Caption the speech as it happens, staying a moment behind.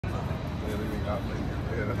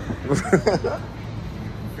Yeah. You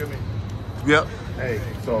feel me? Yep. Hey,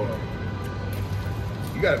 so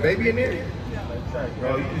you got a baby in there?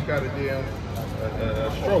 Bro, you just got a damn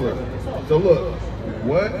stroller. So look,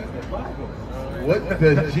 what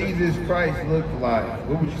does Jesus Christ look like?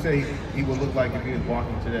 What would you say he would look like if he was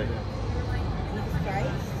walking today? Jesus Christ?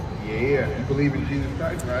 Yeah, you believe in Jesus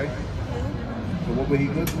Christ, right? So what would he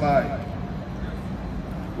look like?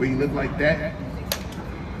 Would he look like that?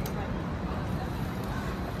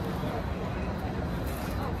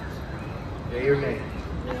 Yeah, your name.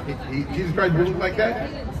 Jesus Christ would look like that?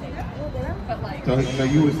 So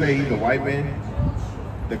you would say he's a white man?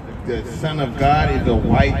 The Son of God is a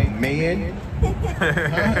white man? You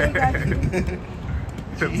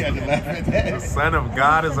had to laugh at that. The Son of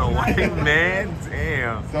God is a white man?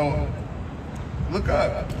 Damn. So, look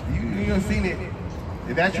up. You done seen it.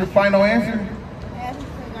 Is that your final answer?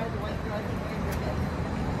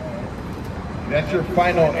 That's your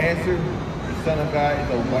final answer? The Son of God is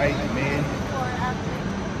a white man?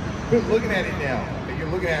 Quit looking at it now. You're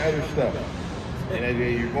looking at other stuff. And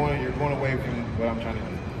you're going away from what I'm trying to do.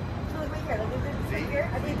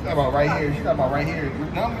 She's talking about right here. She's talking about right here.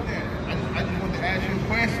 We're done with that. I just want to ask you a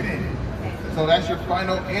question. So that's your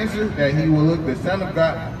final answer? That he will look, the Son of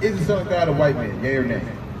God, is the Son of God a white man? Yay or nay?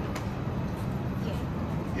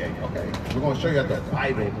 Yeah, okay. We're going to show you out the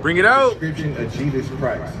Bible. Bring it out. Description of Jesus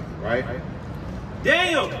Christ, right?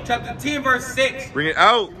 Daniel, chapter 10, verse 6. Bring it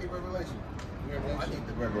out. Give me Revelation. I need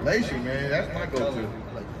the Revelation, man. That's my go-to.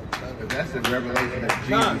 That's the revelation of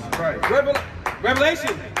Jesus Christ.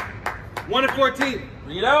 Revelation 1:14.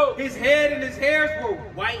 Bring it out. His head and his hairs were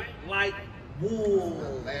white like wool. The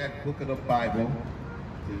last book of the Bible,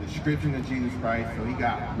 the description of Jesus Christ. So he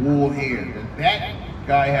got wool hair. Does that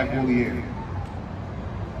guy have woolly hair?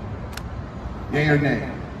 Yay or nay?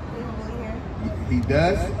 He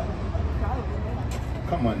does?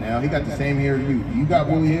 Come on now. He got the same hair as you. You got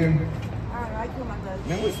woolly hair?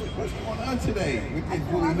 Man, what's going on today with this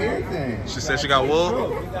woolly hair thing? She said she got wool.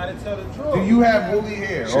 You gotta tell the truth. Do you have woolly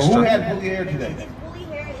hair? Or who has woolly hair today? Woolly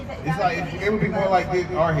hair is It's like, it would be more like this,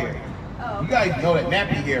 our hair. You guys know that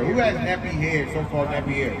nappy hair. Who has nappy hair, so-called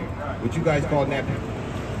nappy hair? What you guys call nappy?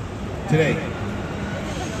 Today. Is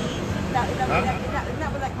that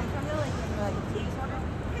where that comes from though? Like a flea disorder?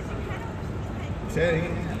 Say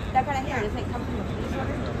it. That kind of hair, doesn't it come from a flea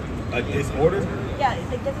disorder? A disorder? Yeah,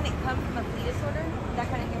 it's like, doesn't it come from a flea disorder? That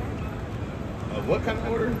kind of hair? What kind of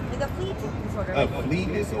order? Like a flea disorder. A flea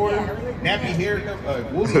disorder? Yeah. Nappy hair,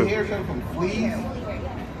 woolly hair comes from fleas? Yeah, woolly hair,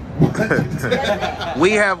 yeah.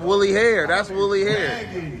 We have woolly hair. That's woolly hair.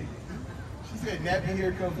 Maggie. She said nappy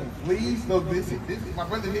hair comes from fleas? So this is my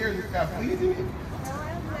brother's hair has got fleas in it? No,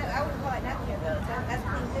 I would call it nappy hair though. That's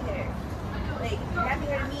clean good hair. Like, nappy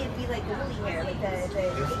hair to me would be like the woolly hair. Like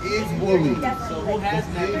It is woolly. So who has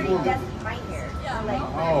nappy hair? That's my hair. Like,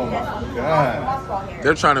 Oh my God. mothball hair.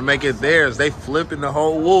 They're trying to make it theirs. They flipping the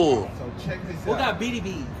whole wool. So check this Who out. got beady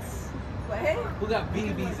beads? What? Who got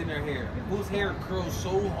beady beads in their hair? Whose hair curls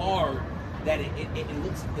so hard that it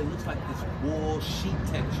looks like this wool sheet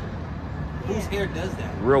texture? Whose hair does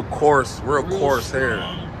that? Real coarse hair.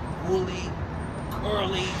 Strong, woolly,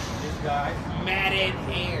 curly, this guy, matted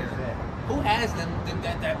hair. Who has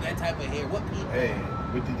that type of hair? What people? Hey,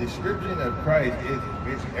 with the description of Christ,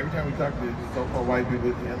 it's every time we talk to so-called white people,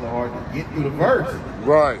 it's hella hard to get through the verse.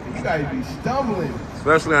 Right. You guys be stumbling.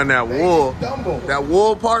 Especially on that They wool. stumble. That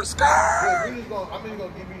wool part. So I'm just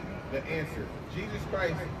gonna give you the answer. Jesus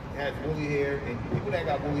Christ has woolly hair, and people that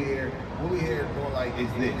got woolly hair is more like is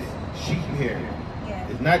this sheep hair. Yeah.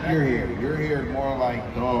 It's not your hair. Your hair is more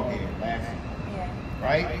like dog hair, lassie, Yeah.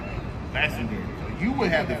 right? Lassie hair. So you would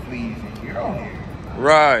have the fleas in your own hair.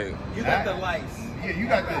 Right. You got the lice. Yeah, you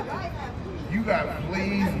got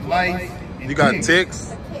fleas, lice, and You got ticks.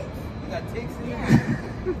 ticks. You got ticks in your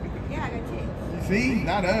Yeah, I got ticks. See,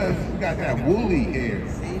 not us. We got that woolly hair.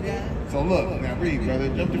 See that? So look, now read, brother.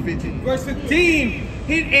 Jump to 15. Verse 15,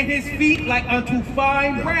 and his feet like unto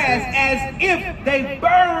fine brass, as if they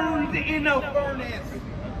burned in a furnace.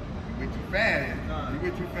 You went too fast. You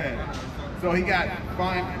went too fast. So he got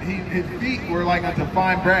his feet were like unto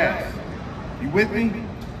fine brass. You with me?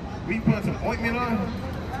 We put some ointment on.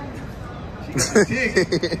 She got the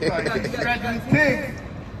ticks. Like, she's scratching his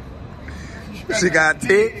ticks. She got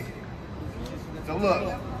ticks. So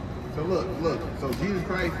look. So Jesus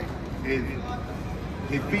Christ his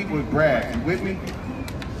feet was brass. You with me?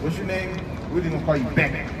 What's your name? We're just gonna call you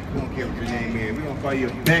Becky. We don't care what your name is. We're gonna call you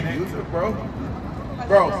Becky. What's up, bro?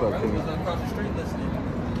 Bro, what's up, Brother was across the street listening.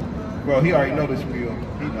 bro, he already know the spiel.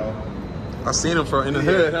 He know. I seen him in the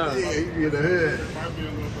hood, huh? Yeah, he be in the hood.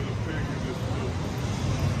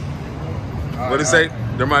 What did it say?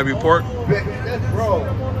 There might be pork? That's bro.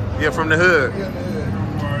 Yeah, from the hood.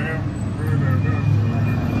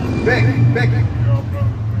 Becky.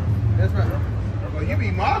 That's right. Well, you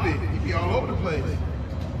be mobbing. You be all over the place.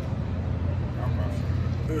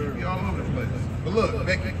 You be all over the place. But look,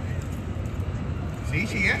 Becky. See,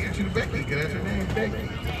 she answered you to Becky because that's her name, Becky.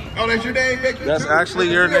 Oh, that's your name, Becky? That's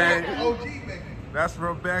actually your name. OG Becky. That's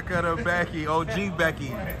Rebecca the Becky, OG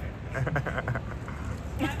Becky.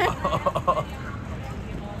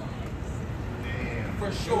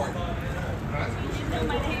 For short.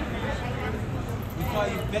 We call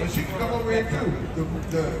you But Becky. she can come over here too.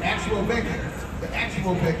 The actual Becky. The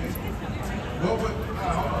actual Becky. Well, but,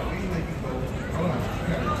 hold on. We ain't let you go. Hold on.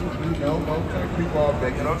 Don't try to creep off,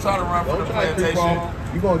 Becky. Don't try to run from the Don't try to creep plantation.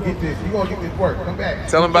 off. You gonna get this. You gonna get this work. Come back.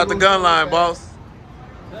 Tell him about the gun line, boss.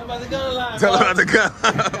 Tell him about the gun line. Tell him boss. about the gun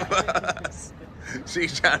line.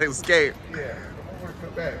 She's trying to escape. Yeah.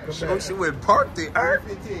 Come back. Come back. She went park the earth.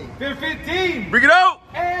 15. 15. Bring it out.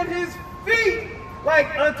 And his feet like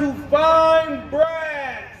unto fine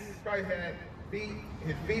brass. Jesus Christ had feet.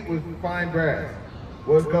 His feet was fine brass.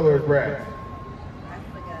 What color is brass?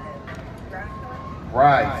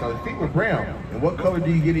 Right. So his feet were brown. And what color do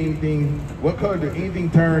you get anything? What color does anything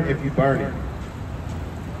turn if you burn it?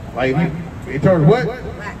 Like it turns what?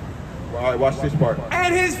 Black. All right. Watch this part.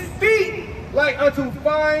 And his feet like unto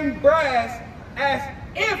fine brass, as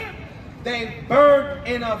if they burned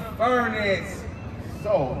in a furnace.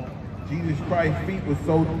 So Jesus Christ's feet was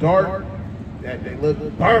so dark that they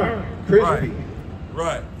looked burnt, crispy.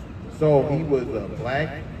 Right. So he was a black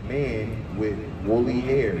man with woolly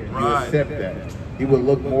hair. You Right. accept that? He would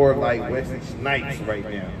look more like Wesley Snipes right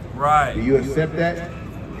now. Right. Do you accept that?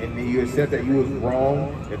 And do you accept that you was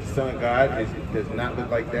wrong, that the Son of God does not look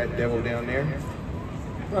like that devil down there?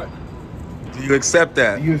 Right. Do you accept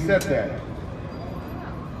that? Do you accept that?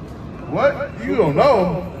 What? You don't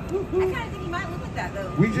know. I kind of think he might look like that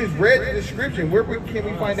though. We just read the description. Where can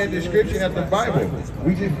we find that description at the Bible?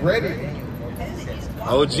 We just read it.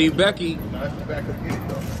 OG Becky. No, that's the back of it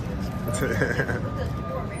though.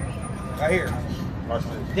 Right here. Watch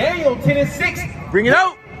this. Daniel 10:6. Bring it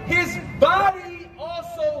out. His body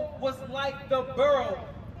also was like the beryl,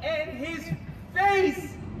 and his face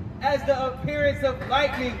as the appearance of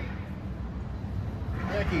lightning.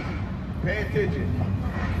 Becky, pay attention.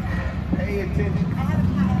 Pay attention.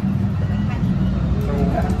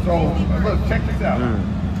 So look, check this out.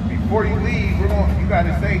 Before you leave, you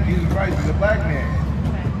gotta say Jesus Christ is a black man.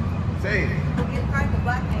 Say it. Jesus Christ, the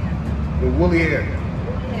black man. With woolly hair.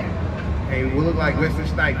 Woolly hair. And he would look like Wesley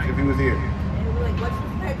Snipes if he was here. And it was like, what's the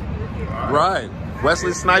type of here? Right.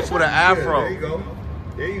 Wesley Snipes with an afro. There you go.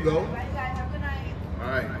 There you go. Right, guys, have a good night. All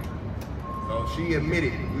right. So she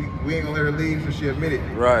admitted. We ain't gonna let her leave, so she admitted.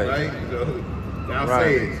 Right. Right. So now Right.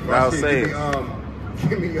 say it. Now Watch say it. it.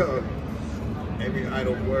 Give me every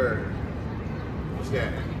idle word. What's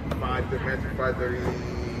that? Matthew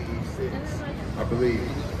 5:36, I believe.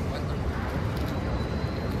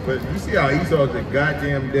 But you see how Esau's the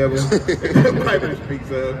goddamn devil the Bible speaks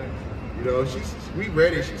of. You know, we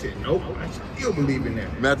read it. She said, "Nope, I still believe in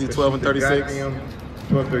that." Matthew But 12:36.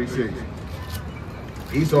 12:36.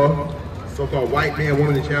 Esau, so-called white man,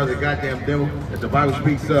 wanted to challenge the goddamn devil that the Bible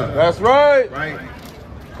speaks of. That's right. Right?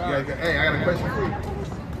 Hey, I got a question for you.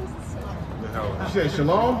 She said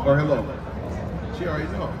shalom or hello? She already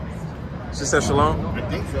know. She said shalom. I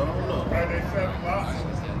think so. I don't know.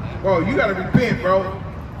 Bro, you gotta repent, bro.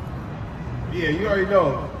 Yeah, you already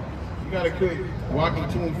know. You gotta quit walking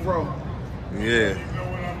to and fro. Yeah.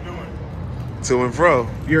 To and fro.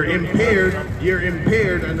 You're impaired. You're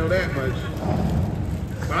impaired. I know that much.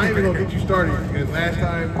 But I ain't even gonna get you started because last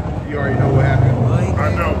time you already know what happened. I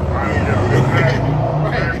know.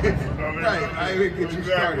 Right. I ain't gonna get you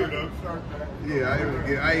started. Yeah, I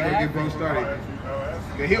ain't gonna get bro started.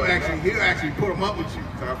 He'll actually put him up with you.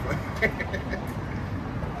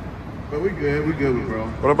 But we good with bro.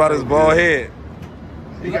 What about his bald head?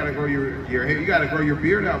 You gotta grow your hair. You gotta grow your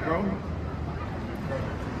beard out, bro.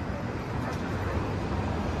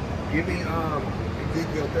 Give me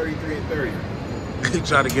Ezekiel 33 and 30. He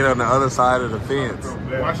tried to get on the other side of the fence.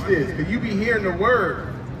 Watch this, cause you be hearing the word,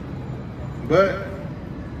 but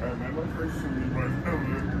I'm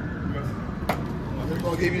just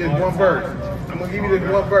gonna give you this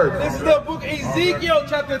one verse. This is the book Ezekiel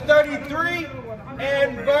chapter 33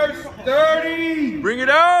 and verse 30. Bring it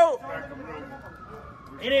out.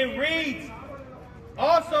 And it reads,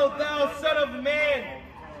 "Also thou son of man,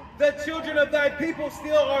 the children of thy people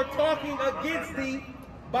still are talking against thee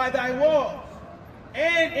by thy walls,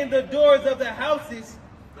 and in the doors of the houses,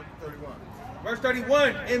 Verse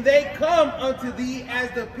 31, and they come unto thee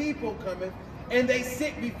as the people cometh, and they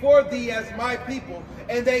sit before thee as my people,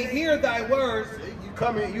 and they hear thy words. You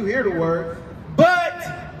come in, you hear the words.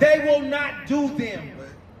 But they will not do them.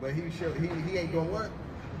 But he ain't doing what?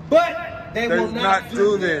 But they will not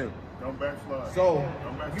do them. Don't backslide. So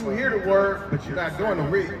you hear the word, but you're not doing the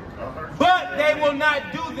read. But they will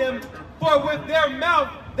not do them, for with their mouth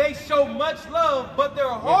they show much love, but their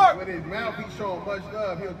heart. With his mouth, he's showing much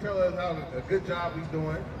love. He'll tell us how a good job he's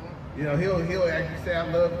doing. You know, he'll actually say, I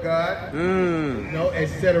love God. You know,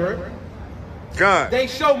 etc. God. They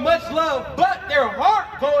show much love, but their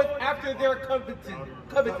heart goeth after their covetousness.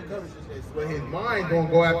 But his mind gonna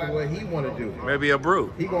go after what he want to do. Maybe a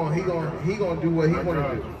brew. He gonna do what he want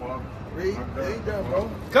to do. Read, ain't done, bro.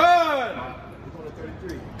 God.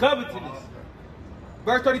 Covetousness.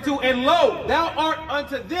 Verse 32, and lo, thou art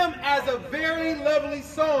unto them as a very lovely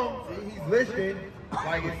song. See, he's listening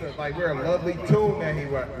like we're a lovely tune that he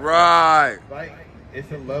wrote. Right. Like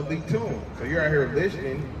it's a lovely tune. So you're out here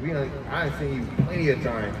listening. I've seen you plenty of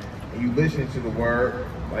times, and you listen to the word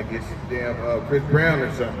like it's damn Chris Brown or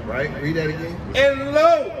something, right? Read that again. And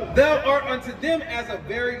lo, thou art unto them as a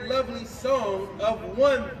very lovely song of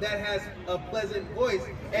one that has a pleasant voice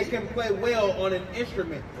and can play well on an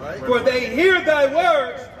instrument. Right. For they hear thy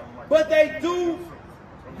words, but they do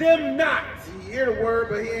them not. He hear the word,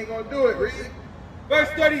 but he ain't gonna do it. Read. Verse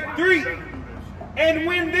 33. And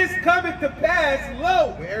when this cometh to pass,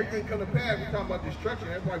 lo. When everything come to pass, we're talking about destruction.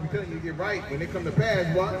 That's why we're telling you to get right. When it come to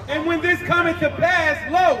pass, what? And when this cometh to pass,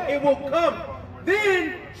 lo, it will come.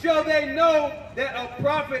 Then shall they know that a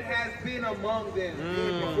prophet has been among them.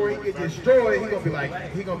 Before he gets destroyed, he gonna be like, damn.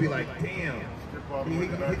 He gonna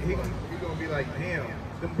be like, damn.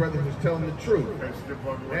 Them brothers was telling the truth.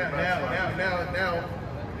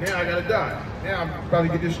 Now I gotta die. Now I'm about to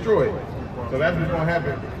get destroyed. So that's what's gonna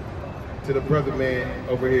happen to the brother man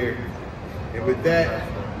over here. And with that,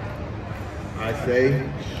 I say,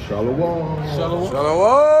 shalom.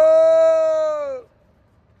 Shalom.